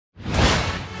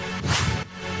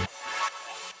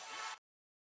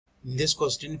In this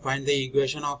question, find the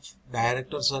equation of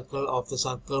director circle of the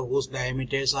circle whose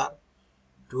diameters are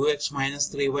 2x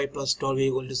minus 3y plus 12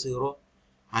 equal to 0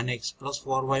 and x plus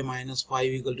 4y minus 5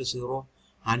 equal to 0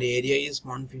 and area is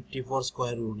 154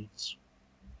 square units.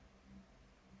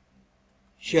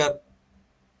 Here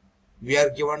we are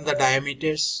given the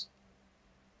diameters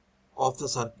of the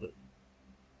circle.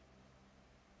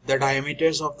 The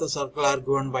diameters of the circle are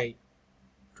given by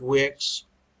 2x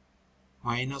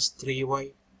minus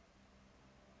 3y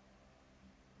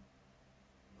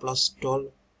plus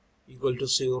 12 equal to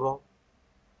 0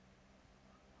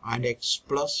 and x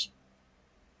plus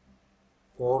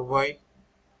 4y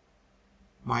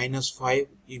minus 5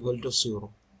 equal to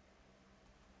 0.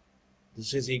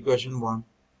 This is equation 1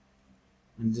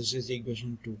 and this is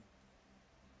equation 2.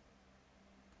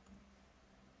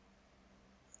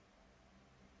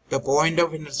 The point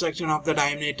of intersection of the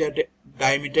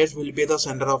diameters will be the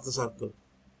center of the circle.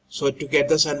 So to get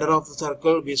the center of the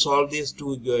circle, we solve these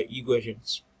two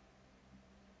equations.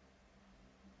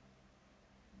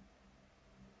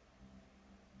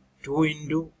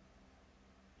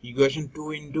 Equation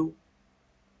 2 into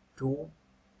 2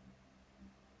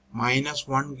 minus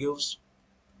 1 gives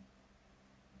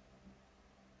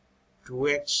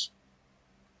 2x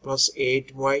plus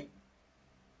 8y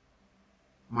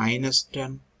minus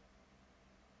 10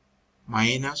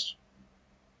 minus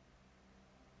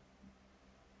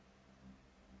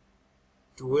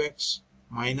 2x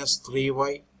minus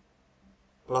 3y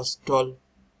plus 12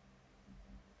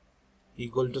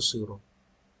 equal to 0.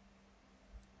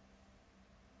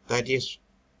 That is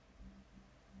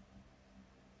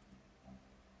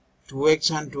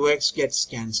 2x and 2x gets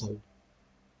cancelled.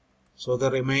 So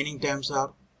the remaining terms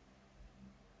are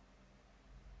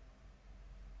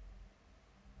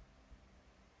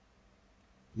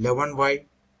 11y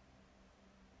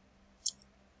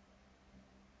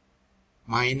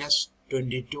minus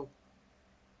 22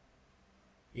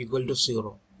 equal to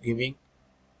 0, giving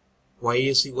y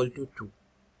is equal to 2.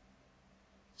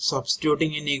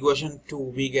 Substituting in equation 2,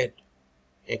 we get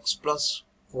x plus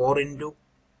 4 into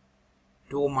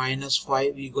 2 minus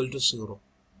 5 equal to 0,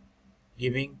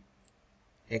 giving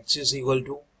x is equal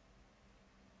to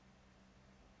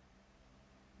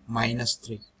minus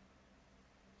 3.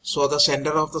 So the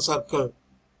center of the circle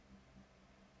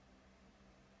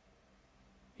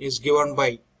is given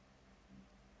by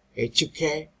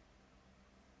hk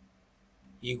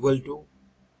equal to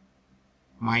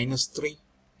minus 3,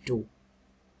 2.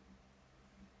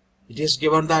 It is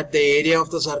given that the area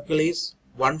of the circle is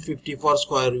 154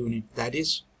 square unit. That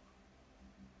is,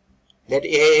 let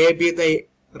AA be the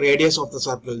radius of the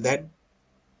circle. Then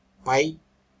pi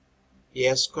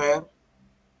a square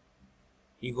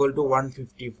equal to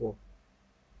 154.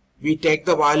 We take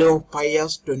the value of pi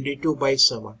as 22 by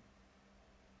 7.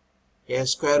 A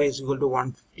square is equal to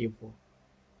 154.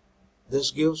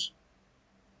 This gives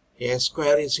a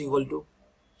square is equal to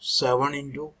 7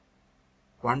 into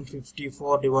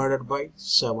 154 divided by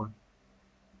 7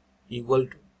 equal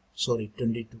to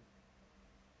 22.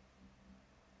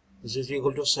 This is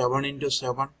equal to 7 into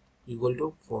 7 equal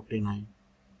to 49.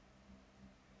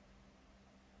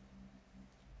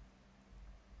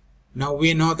 Now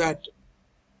we know that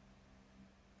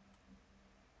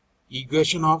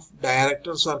equation of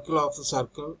director circle of the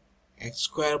circle x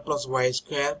square plus y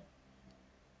square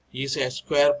is x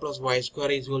square plus y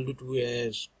square is equal to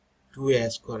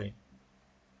 2a square.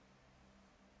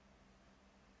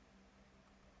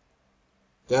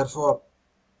 Therefore,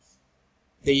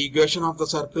 the equation of the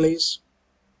circle is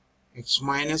x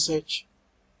minus h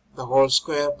the whole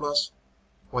square plus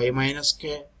y minus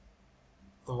k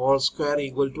the whole square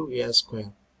equal to a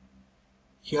square.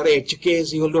 Here hk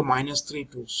is equal to minus 3,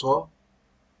 2. So,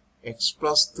 x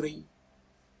plus 3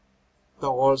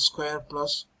 the whole square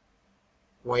plus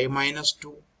y minus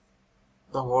 2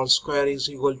 the whole square is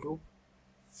equal to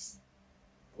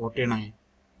 49.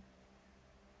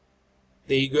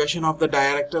 The equation of the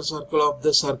director circle of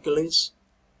the circle is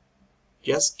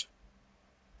just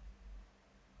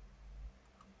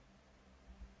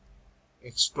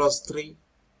x plus 3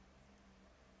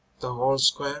 the whole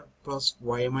square plus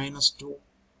y minus 2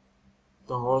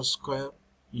 the whole square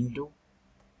into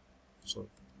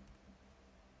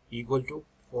equal to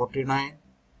 49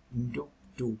 into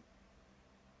 2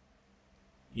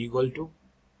 equal to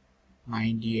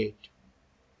 98.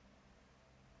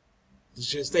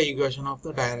 This is the equation of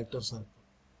the director circle.